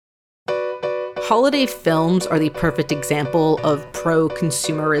Holiday films are the perfect example of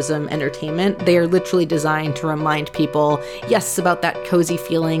pro-consumerism entertainment. They are literally designed to remind people, yes, about that cozy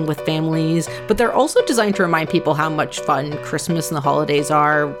feeling with families, but they're also designed to remind people how much fun Christmas and the holidays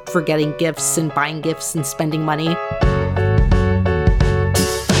are, for getting gifts and buying gifts and spending money.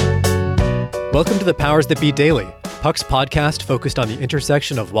 Welcome to the Powers That Be Daily, Puck's podcast focused on the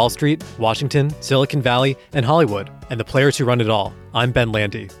intersection of Wall Street, Washington, Silicon Valley, and Hollywood, and the players who run it all. I'm Ben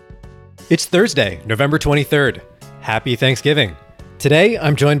Landy. It's Thursday, November 23rd. Happy Thanksgiving. Today,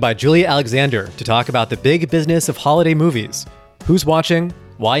 I'm joined by Julia Alexander to talk about the big business of holiday movies, who's watching,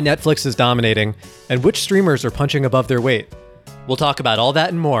 why Netflix is dominating, and which streamers are punching above their weight. We'll talk about all that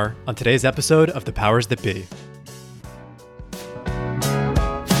and more on today's episode of The Powers That Be.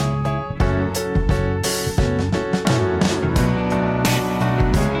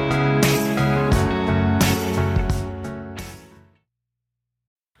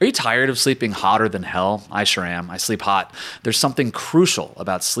 Are you tired of sleeping hotter than hell? I sure am. I sleep hot. There's something crucial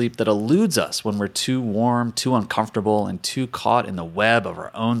about sleep that eludes us when we're too warm, too uncomfortable, and too caught in the web of our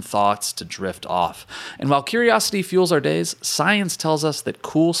own thoughts to drift off. And while curiosity fuels our days, science tells us that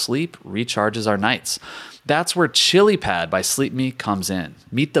cool sleep recharges our nights. That's where ChiliPad by Sleep Me comes in.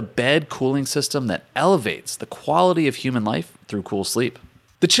 Meet the bed cooling system that elevates the quality of human life through cool sleep.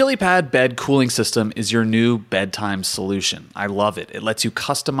 The ChiliPad bed cooling system is your new bedtime solution. I love it. It lets you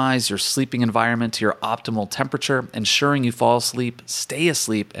customize your sleeping environment to your optimal temperature, ensuring you fall asleep, stay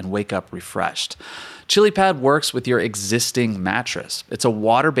asleep, and wake up refreshed. ChiliPad works with your existing mattress. It's a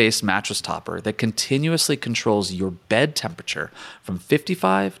water-based mattress topper that continuously controls your bed temperature from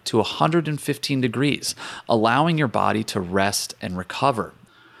 55 to 115 degrees, allowing your body to rest and recover.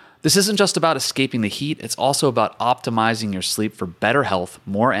 This isn't just about escaping the heat, it's also about optimizing your sleep for better health,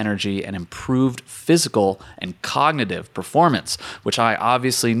 more energy, and improved physical and cognitive performance, which I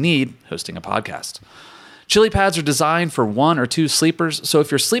obviously need hosting a podcast. ChiliPads are designed for 1 or 2 sleepers, so if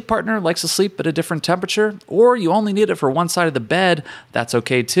your sleep partner likes to sleep at a different temperature, or you only need it for one side of the bed, that's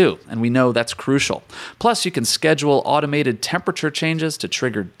okay too, and we know that's crucial. Plus, you can schedule automated temperature changes to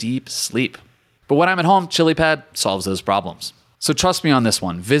trigger deep sleep. But when I'm at home, ChiliPad solves those problems. So trust me on this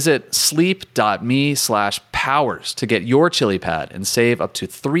one. Visit sleep.me/powers to get your ChiliPad and save up to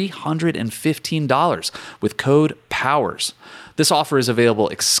 $315 with code POWERS. This offer is available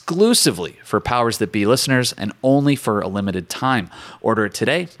exclusively for Powers That Be listeners and only for a limited time. Order it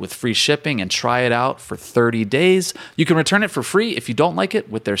today with free shipping and try it out for 30 days. You can return it for free if you don't like it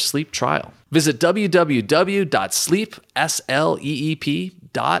with their sleep trial. Visit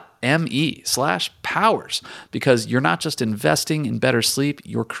www.sleep.me/powers because you're not just investing in better sleep,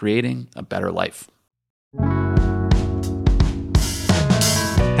 you're creating a better life.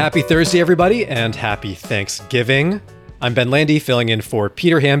 Happy Thursday, everybody, and happy Thanksgiving. I'm Ben Landy, filling in for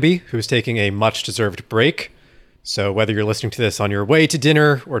Peter Hamby, who's taking a much-deserved break. So whether you're listening to this on your way to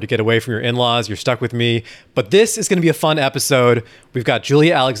dinner or to get away from your in-laws, you're stuck with me. But this is going to be a fun episode. We've got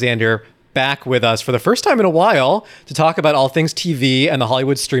Julia Alexander back with us for the first time in a while to talk about all things TV and the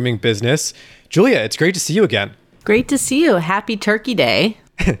Hollywood streaming business. Julia, it's great to see you again. Great to see you. Happy Turkey Day.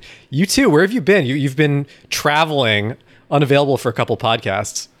 You too. Where have you been? You've been traveling, unavailable for a couple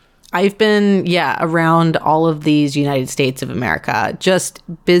podcasts. I've been, around all of these United States of America, just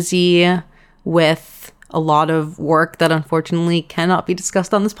busy with a lot of work that unfortunately cannot be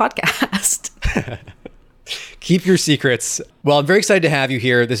discussed on this podcast. Keep your secrets. Well, I'm very excited to have you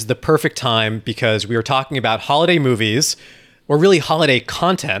here. This is the perfect time because we are talking about holiday movies, or really holiday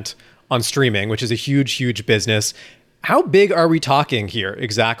content on streaming, which is a huge, huge business. How big are we talking here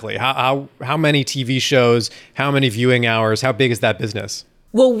exactly? How many TV shows, how many viewing hours, how big is that business?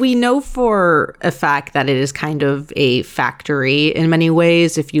 Well, we know for a fact that it is kind of a factory in many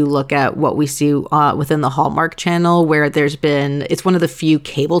ways. If you look at what we see within the Hallmark Channel, where it's one of the few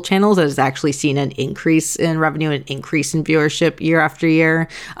cable channels that has actually seen an increase in revenue, an increase in viewership year after year.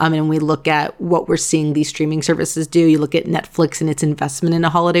 And we look at what we're seeing these streaming services do. You look at Netflix and its investment in a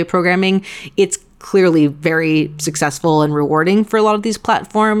holiday programming. It's clearly very successful and rewarding for a lot of these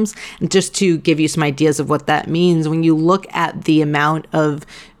platforms. And just to give you some ideas of what that means, when you look at the amount of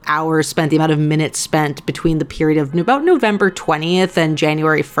hours spent, the amount of minutes spent between the period of about November 20th and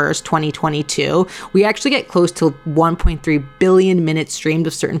January 1st, 2022, we actually get close to 1.3 billion minutes streamed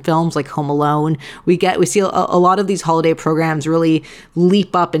of certain films like Home Alone. We see a lot of these holiday programs really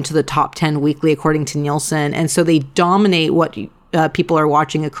leap up into the top 10 weekly according to Nielsen. And so they dominate what people are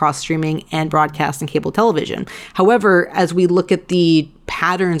watching across streaming and broadcast and cable television. However, as we look at the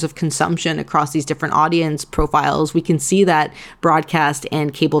patterns of consumption across these different audience profiles, we can see that broadcast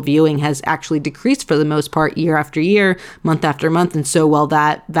and cable viewing has actually decreased for the most part year after year, month after month. And so while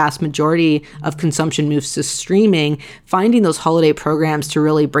that vast majority of consumption moves to streaming, finding those holiday programs to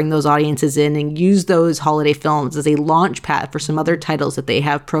really bring those audiences in and use those holiday films as a launch pad for some other titles that they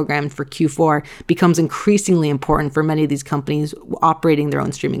have programmed for Q4 becomes increasingly important for many of these companies operating their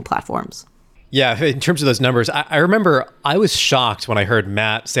own streaming platforms. Yeah, in terms of those numbers, I remember I was shocked when I heard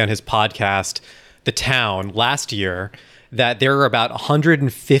Matt say on his podcast, The Town, last year, that there are about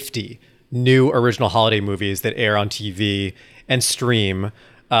 150 new original holiday movies that air on TV and stream.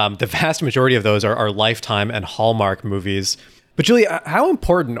 The vast majority of those are Lifetime and Hallmark movies. But Julie, how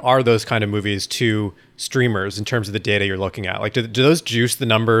important are those kind of movies to streamers in terms of the data you're looking at? Like, do those juice the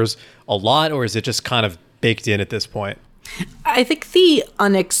numbers a lot, or is it just kind of baked in at this point? I think the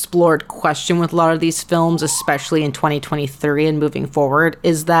unexplored question with a lot of these films, especially in 2023 and moving forward,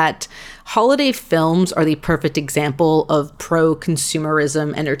 is that holiday films are the perfect example of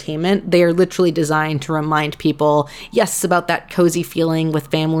pro-consumerism entertainment. They are literally designed to remind people, yes, about that cozy feeling with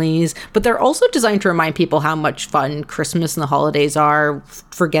families, but they're also designed to remind people how much fun Christmas and the holidays are,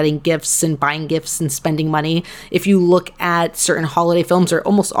 for getting gifts and buying gifts and spending money. If you look at certain holiday films, or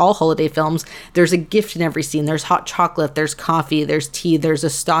almost all holiday films, there's a gift in every scene. There's hot chocolate, there's coffee, there's tea, there's a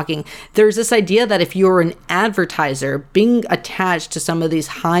stocking. There's this idea that if you're an advertiser, being attached to some of these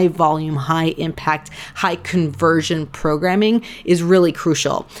high volume, high impact, high conversion programming is really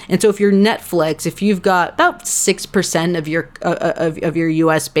crucial. And so if you're Netflix, if you've got about 6% of your of your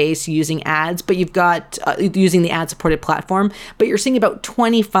US base using ads, but you've got using the ad supported platform, but you're seeing about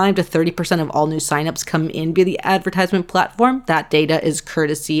 25 to 30% of all new signups come in via the advertisement platform. That data is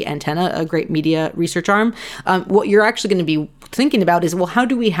courtesy Antenna, a great media research arm. What you're actually going to be thinking about is, well, how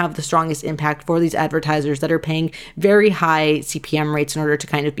do we have the strongest impact for these advertisers that are paying very high CPM rates in order to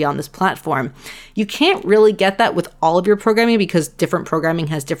kind of be on this platform? You can't really get that with all of your programming because different programming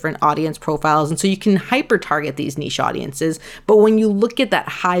has different audience profiles. And so you can hyper target these niche audiences. But when you look at that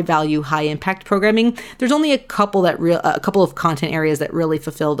high value, high impact programming, there's only a couple of content areas that really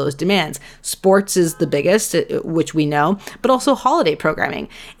fulfill those demands. Sports is the biggest, which we know, but also holiday programming.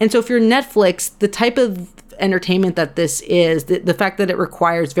 And so if you're Netflix, the type of entertainment that this is, the fact that it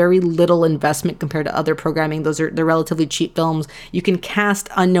requires very little investment compared to other programming, they're relatively cheap films. You can cast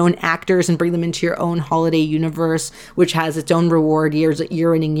unknown actors and bring them into your own holiday universe, which has its own reward year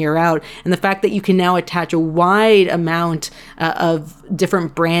in and year out. And the fact that you can now attach a wide amount of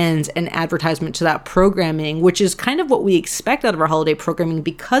different brands and advertisement to that programming, which is kind of what we expect out of our holiday programming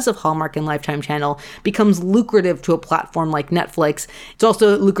because of Hallmark and Lifetime Channel, becomes lucrative to a platform like Netflix. It's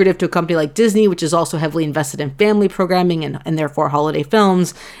also lucrative to a company like Disney, which is also heavily invested in family programming and therefore holiday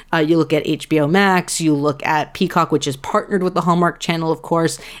films. You look at HBO Max, you look at Peacock, which is partnered with the Hallmark Channel, of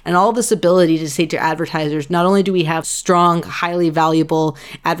course, and all this ability to say to advertisers, not only do we have strong, highly valuable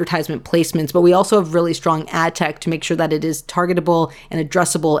advertisement placements, but we also have really strong ad tech to make sure that it is targetable and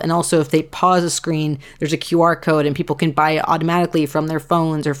addressable. And also if they pause a screen, there's a QR code and people can buy it automatically from their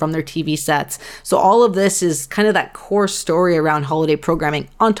phones or from their TV sets. So all of this is kind of that core story around holiday programming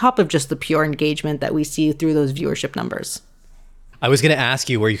on top of just the pure engagement that we see through those viewership numbers. I was going to ask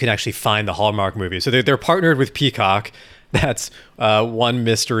you where you can actually find the Hallmark movies. So they're partnered with Peacock. That's one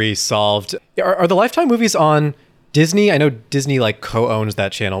mystery solved. Are the Lifetime movies on Disney? I know Disney co-owns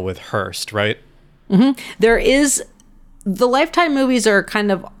that channel with Hearst, right? Mm-hmm. The Lifetime movies are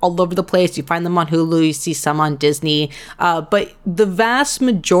kind of all over the place. You find them on Hulu, you see some on Disney, but the vast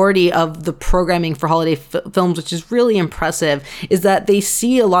majority of the programming for holiday films, which is really impressive, is that they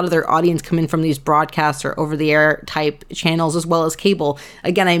see a lot of their audience come in from these broadcast or over-the-air type channels as well as cable.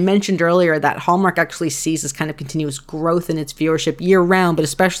 Again, I mentioned earlier that Hallmark actually sees this kind of continuous growth in its viewership year-round, but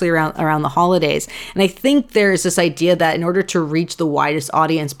especially around the holidays. And I think there's this idea that in order to reach the widest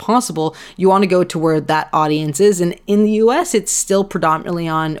audience possible, you want to go to where that audience is. And in the US, it's still predominantly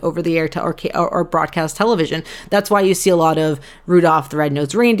on over-the-air or broadcast television. That's why you see a lot of Rudolph the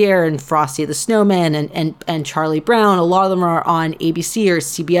Red-Nosed Reindeer and Frosty the Snowman and Charlie Brown. A lot of them are on ABC or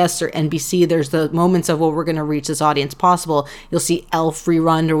CBS or NBC. There's the moments of, well, we're going to reach this audience possible. You'll see Elf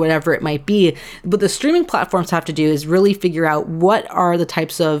rerun or whatever it might be. But the streaming platforms have to do is really figure out what are the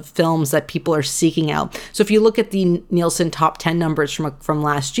types of films that people are seeking out. So if you look at the Nielsen top 10 numbers from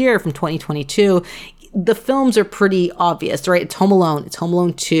last year, from 2022, the films are pretty obvious, right? It's Home Alone, it's Home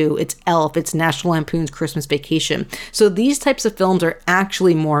Alone 2, it's Elf, it's National Lampoon's Christmas Vacation. So these types of films are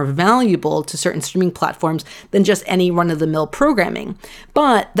actually more valuable to certain streaming platforms than just any run-of-the-mill programming.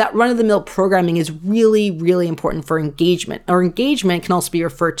 But that run-of-the-mill programming is really, really important for engagement. Or engagement can also be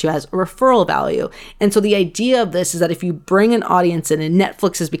referred to as a referral value. And so the idea of this is that if you bring an audience in, and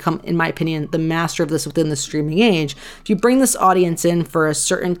Netflix has become, in my opinion, the master of this within the streaming age, if you bring this audience in for a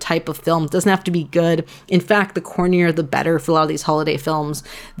certain type of film, it doesn't have to be good. In fact, the cornier, the better for a lot of these holiday films.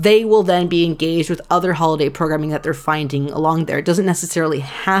 They will then be engaged with other holiday programming that they're finding along there. It doesn't necessarily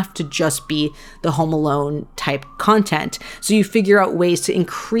have to just be the Home Alone type content. So you figure out ways to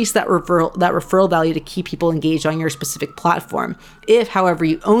increase that referral value to keep people engaged on your specific platform. If, however,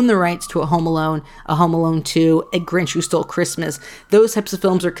 you own the rights to a Home Alone 2, a Grinch Who Stole Christmas, those types of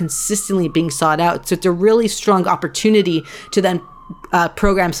films are consistently being sought out. So it's a really strong opportunity to then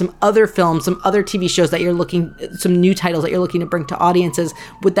program some other films, some other TV shows that you're looking, some new titles that you're looking to bring to audiences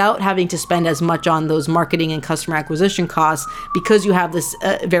without having to spend as much on those marketing and customer acquisition costs, because you have this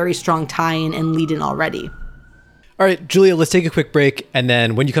very strong tie-in and lead-in already. All right, Julia, let's take a quick break. And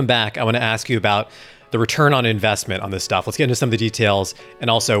then when you come back, I want to ask you about the return on investment on this stuff. Let's get into some of the details and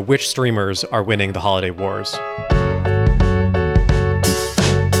also which streamers are winning the holiday wars.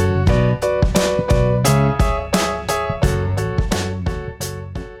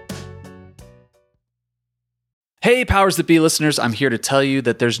 Hey, Powers That Be listeners, I'm here to tell you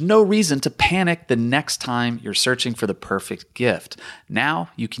that there's no reason to panic the next time you're searching for the perfect gift.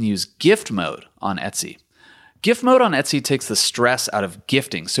 Now you can use gift mode on Etsy. Gift mode on Etsy takes the stress out of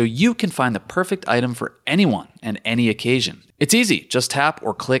gifting so you can find the perfect item for anyone and any occasion. It's easy. Just tap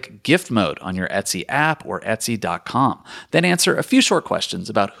or click gift mode on your Etsy app or Etsy.com. Then answer a few short questions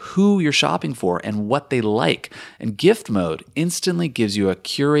about who you're shopping for and what they like. And gift mode instantly gives you a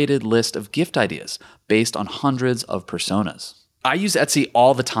curated list of gift ideas based on hundreds of personas. I use Etsy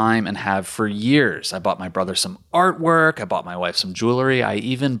all the time and have for years. I bought my brother some artwork. I bought my wife some jewelry. I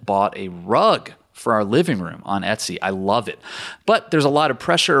even bought a rug for our living room on Etsy. I love it. But there's a lot of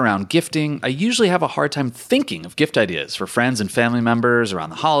pressure around gifting. I usually have a hard time thinking of gift ideas for friends and family members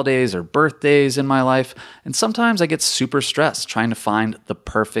around the holidays or birthdays in my life. And sometimes I get super stressed trying to find the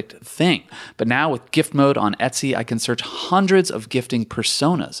perfect thing. But now with gift mode on Etsy, I can search hundreds of gifting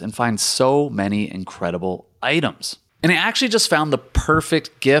personas and find so many incredible items. And I actually just found the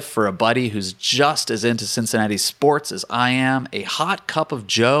perfect gift for a buddy who's just as into Cincinnati sports as I am, a hot cup of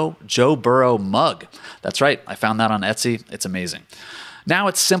Joe Burrow mug. That's right, I found that on Etsy. It's amazing. Now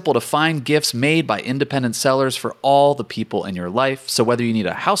it's simple to find gifts made by independent sellers for all the people in your life. So whether you need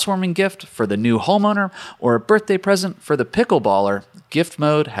a housewarming gift for the new homeowner or a birthday present for the pickleballer, Gift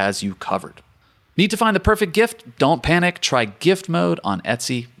Mode has you covered. Need to find the perfect gift? Don't panic. Try Gift Mode on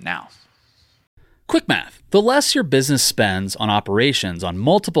Etsy now. Quick math. The less your business spends on operations, on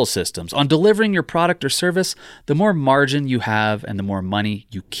multiple systems, on delivering your product or service, the more margin you have and the more money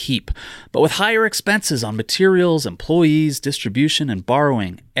you keep. But with higher expenses on materials, employees, distribution, and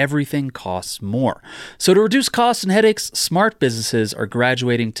borrowing, everything costs more. So to reduce costs and headaches, smart businesses are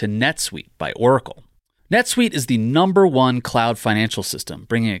graduating to NetSuite by Oracle. NetSuite is the #1 cloud financial system,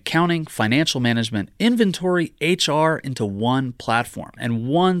 bringing accounting, financial management, inventory, HR into one platform and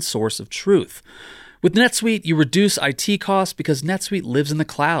one source of truth. With NetSuite, you reduce IT costs because NetSuite lives in the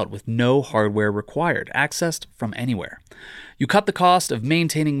cloud with no hardware required, accessed from anywhere. You cut the cost of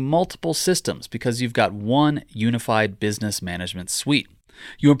maintaining multiple systems because you've got one unified business management suite.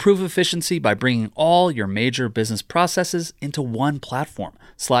 You improve efficiency by bringing all your major business processes into one platform,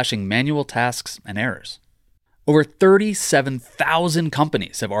 slashing manual tasks and errors. Over 37,000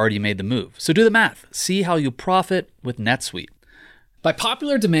 companies have already made the move, so do the math. See how you profit with NetSuite. By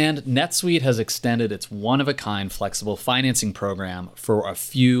popular demand, NetSuite has extended its one-of-a-kind flexible financing program for a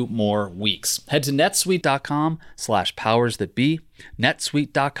few more weeks. Head to netsuite.com/powersthatbe,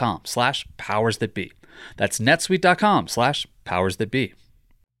 netsuite.com/powersthatbe. That's netsuite.com/powersthatbe.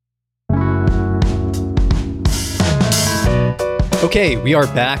 Okay, we are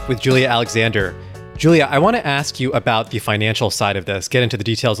back with Julia Alexander. Julia, I want to ask you about the financial side of this, get into the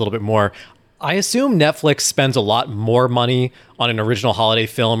details a little bit more. I assume Netflix spends a lot more money on an original holiday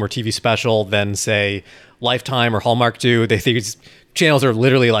film or TV special than, say, Lifetime or Hallmark do. These channels are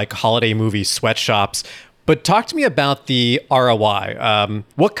literally like holiday movie sweatshops. But talk to me about the ROI.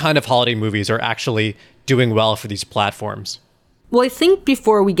 What kind of holiday movies are actually doing well for these platforms? Well, I think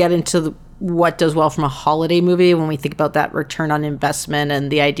before we get into what does well from a holiday movie, when we think about that return on investment and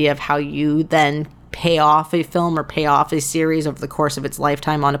the idea of how you then pay off a film or pay off a series over the course of its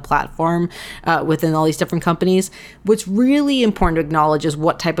lifetime on a platform within all these different companies. What's really important to acknowledge is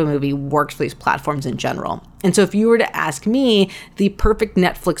what type of movie works for these platforms in general. And so if you were to ask me, the perfect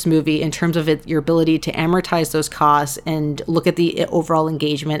Netflix movie in terms of your ability to amortize those costs and look at the overall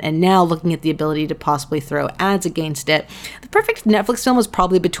engagement, and now looking at the ability to possibly throw ads against it, the perfect Netflix film is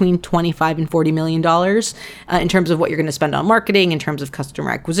probably between $25 and $40 million in terms of what you're going to spend on marketing, in terms of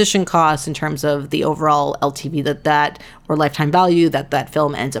customer acquisition costs, in terms of the overall LTV that or lifetime value that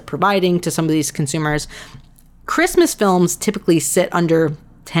film ends up providing to some of these consumers. Christmas films typically sit under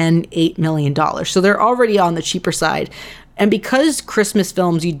 $8 million. So they're already on the cheaper side. And because Christmas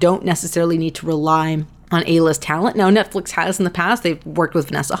films, you don't necessarily need to rely on A-list talent. Now, Netflix has in the past. They've worked with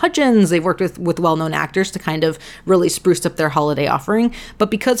Vanessa Hudgens. They've worked with well-known actors to kind of really spruce up their holiday offering. But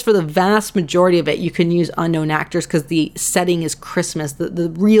because for the vast majority of it, you can use unknown actors because the setting is Christmas.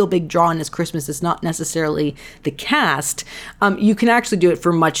 The real big draw in is Christmas. It's not necessarily the cast. You can actually do it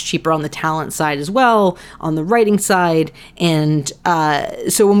for much cheaper on the talent side as well, on the writing side. And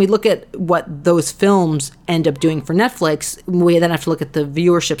so when we look at what those films end up doing for Netflix, we then have to look at the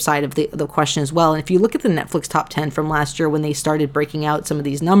viewership side of the question as well. And if you look at the Netflix top 10 from last year, when they started breaking out some of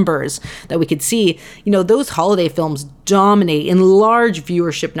these numbers that we could see, those holiday films dominate in large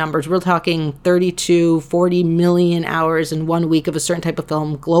viewership numbers. We're talking 32, 40 million hours in 1 week of a certain type of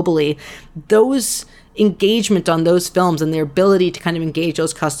film globally. Those engagement on those films and their ability to kind of engage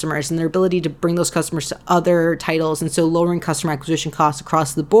those customers and their ability to bring those customers to other titles, and so lowering customer acquisition costs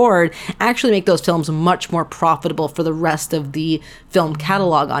across the board, actually make those films much more profitable for the rest of the film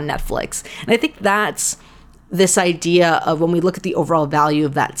catalog on Netflix. And I think that's this idea of when we look at the overall value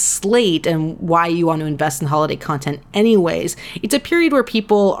of that slate and why you want to invest in holiday content anyways. It's a period where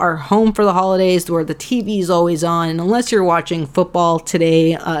people are home for the holidays, where the TV is always on, and unless you're watching football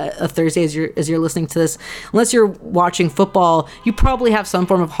today, a Thursday as you're listening to this, unless you're watching football, you probably have some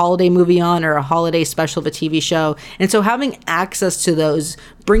form of holiday movie on or a holiday special of a TV show. And so having access to those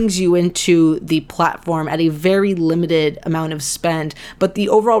brings you into the platform at a very limited amount of spend, but the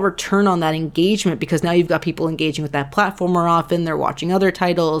overall return on that engagement, because now you've got people engaging with that platform more often, they're watching other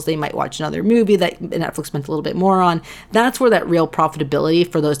titles, they might watch another movie that Netflix spent a little bit more on. That's where that real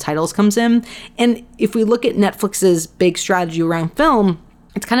profitability for those titles comes in. And if we look at Netflix's big strategy around film,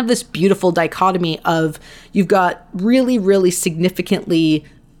 it's kind of this beautiful dichotomy of you've got really, really significantly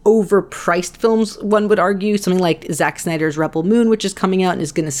overpriced films, one would argue, something like Zack Snyder's Rebel Moon, which is coming out and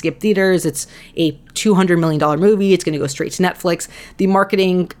is going to skip theaters. It's a $200 million movie. It's going to go straight to Netflix. The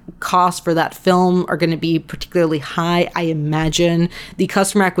marketing costs for that film are going to be particularly high, I imagine. The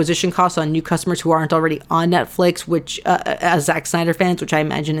customer acquisition costs on new customers who aren't already on Netflix, which as Zack Snyder fans, which I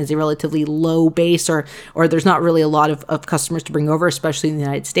imagine is a relatively low base, or there's not really a lot of customers to bring over, especially in the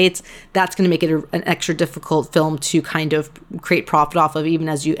United States. That's going to make it an extra difficult film to kind of create profit off of, even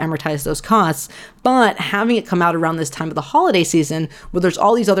as you amortize those costs. But having it come out around this time of the holiday season, where there's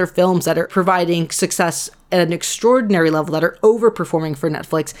all these other films that are providing success at an extraordinary level that are overperforming for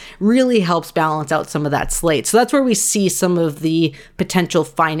Netflix, really helps balance out some of that slate. So that's where we see some of the potential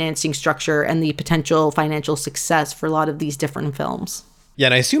financing structure and the potential financial success for a lot of these different films. Yeah,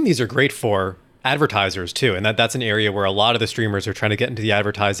 and I assume these are great for advertisers too, and that's an area where a lot of the streamers are trying to get into the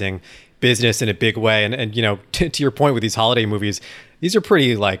advertising business in a big way. And to your point with these holiday movies, these are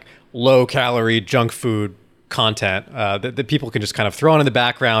pretty like low calorie junk food content that people can just kind of throw on in the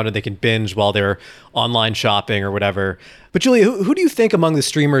background and they can binge while they're online shopping or whatever. But Julia, who do you think among the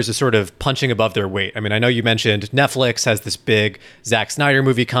streamers is sort of punching above their weight? I mean, I know you mentioned Netflix has this big Zack Snyder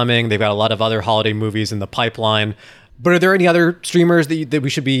movie coming. They've got a lot of other holiday movies in the pipeline. But are there any other streamers that we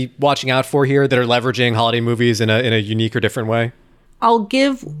should be watching out for here that are leveraging holiday movies in a unique or different way? I'll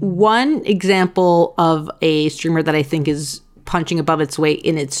give one example of a streamer that I think is punching above its weight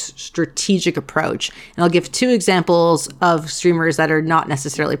in its strategic approach. And I'll give two examples of streamers that are not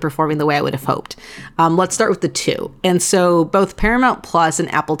necessarily performing the way I would have hoped. Let's start with the two. And so both Paramount Plus and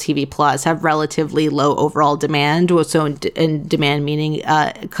Apple TV Plus have relatively low overall demand. So in demand meaning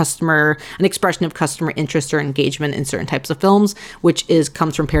an expression of customer interest or engagement in certain types of films, which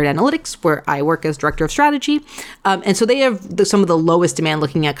comes from Parrot Analytics, where I work as director of strategy. And so they have some of the lowest demand,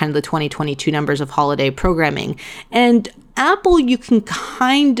 looking at kind of the 2022 numbers of holiday programming. And Apple, you can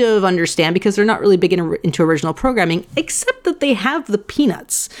kind of understand because they're not really big into original programming, except that they have the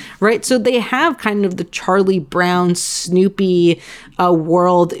Peanuts, right? So they have kind of the Charlie Brown, Snoopy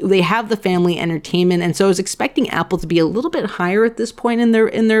world. They have the family entertainment. And so I was expecting Apple to be a little bit higher at this point in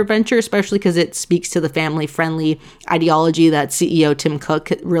their venture, especially because it speaks to the family-friendly ideology that CEO Tim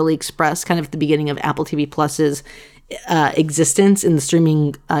Cook really expressed kind of at the beginning of Apple TV Plus's existence in the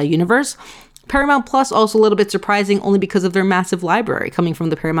streaming universe. Paramount Plus, also a little bit surprising only because of their massive library coming from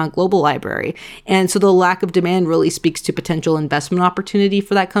the Paramount Global Library. And so the lack of demand really speaks to potential investment opportunity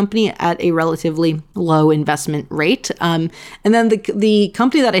for that company at a relatively low investment rate. And then the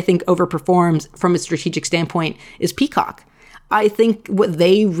company that I think overperforms from a strategic standpoint is Peacock. I think what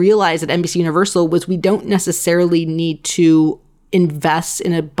they realized at NBC Universal was we don't necessarily need to invest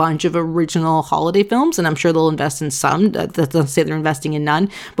in a bunch of original holiday films, and I'm sure they'll invest in some. That doesn't say they're investing in none,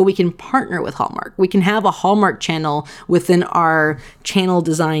 but we can partner with Hallmark. We can have a Hallmark channel within our channel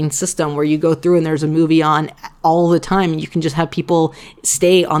design system where you go through and there's a movie on all the time, and you can just have people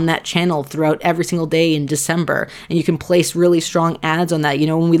stay on that channel throughout every single day in December, and you can place really strong ads on that. You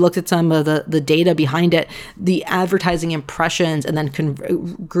know, when we looked at some of the data behind it, the advertising impressions and then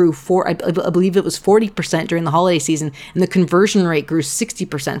grew I believe it was 40% during the holiday season, and the conversion rate grew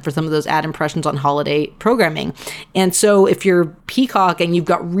 60% for some of those ad impressions on holiday programming. And so if you're Peacock and you've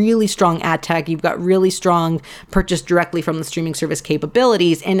got really strong ad tech, you've got really strong purchase directly from the streaming service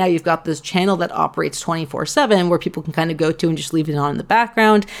capabilities, and now you've got this channel that operates 24/7 where people can kind of go to and just leave it on in the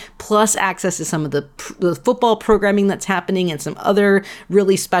background, plus access to some of the football programming that's happening and some other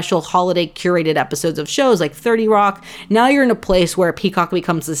really special holiday curated episodes of shows like 30 Rock. Now you're in a place where Peacock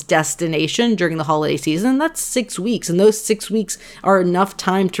becomes this destination during the holiday season. That's 6 weeks, and those 6 weeks are enough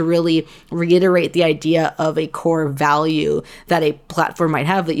time to really reiterate the idea of a core value that a platform might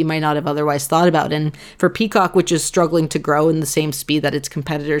have that you might not have otherwise thought about. And for Peacock, which is struggling to grow in the same speed that its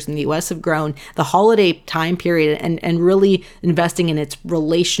competitors in the US have grown, the holiday time period and really investing in its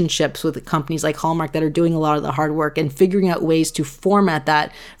relationships with companies like Hallmark that are doing a lot of the hard work and figuring out ways to format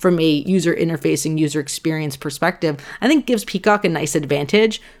that from a user interface and user experience perspective, I think gives Peacock a nice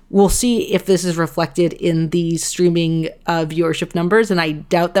advantage. We'll see if this is reflected in the streaming viewership numbers, and I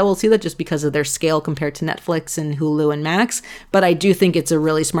doubt that we'll see that just because of their scale compared to Netflix and Hulu and Max. But I do think it's a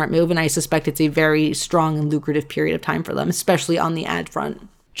really smart move, and I suspect it's a very strong and lucrative period of time for them, especially on the ad front.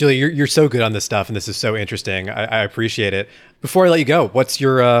 Julie, you're so good on this stuff, and this is so interesting. I appreciate it. Before I let you go, what's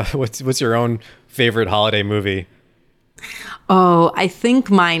your what's your own favorite holiday movie? Oh, I think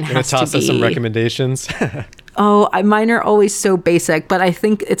mine has to be. Toss us some recommendations. Mine are always so basic, but I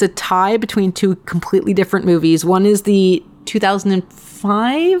think it's a tie between two completely different movies. One is the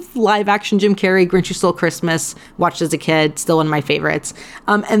 2005 live action Jim Carrey, Grinch Who Stole Christmas, watched as a kid, still one of my favorites.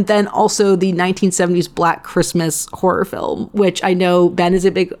 And then also the 1970s Black Christmas horror film, which I know Ben is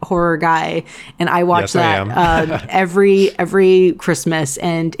a big horror guy, and I watch every Christmas,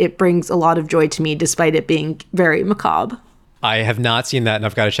 and it brings a lot of joy to me despite it being very macabre. I have not seen that, and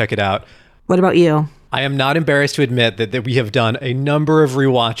I've got to check it out. What about you? I am not embarrassed to admit that we have done a number of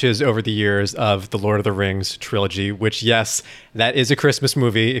rewatches over the years of the Lord of the Rings trilogy, which, yes, that is a Christmas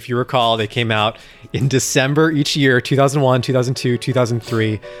movie. If you recall, they came out in December each year, 2001, 2002,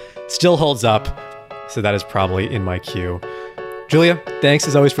 2003. Still holds up. So that is probably in my queue. Julia, thanks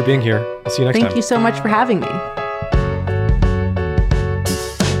as always for being here. I'll see you next time. Thank you so much for having me.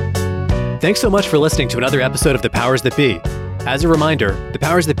 Thanks so much for listening to another episode of The Powers That Be. As a reminder, The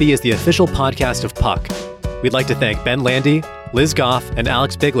Powers That Be is the official podcast of Puck. We'd like to thank Ben Landy, Liz Goff, and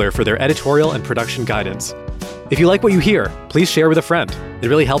Alex Bigler for their editorial and production guidance. If you like what you hear, please share with a friend. It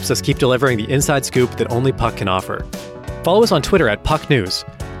really helps us keep delivering the inside scoop that only Puck can offer. Follow us on Twitter at Puck News.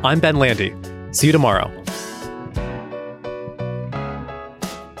 I'm Ben Landy. See you tomorrow.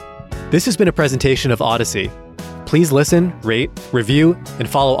 This has been a presentation of Odyssey. Please listen, rate, review, and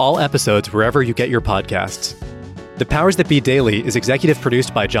follow all episodes wherever you get your podcasts. The Powers That Be Daily is executive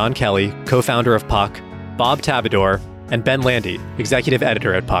produced by John Kelly, co-founder of Puck, Bob Tabador, and Ben Landy, executive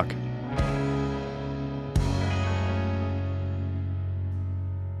editor at Puck.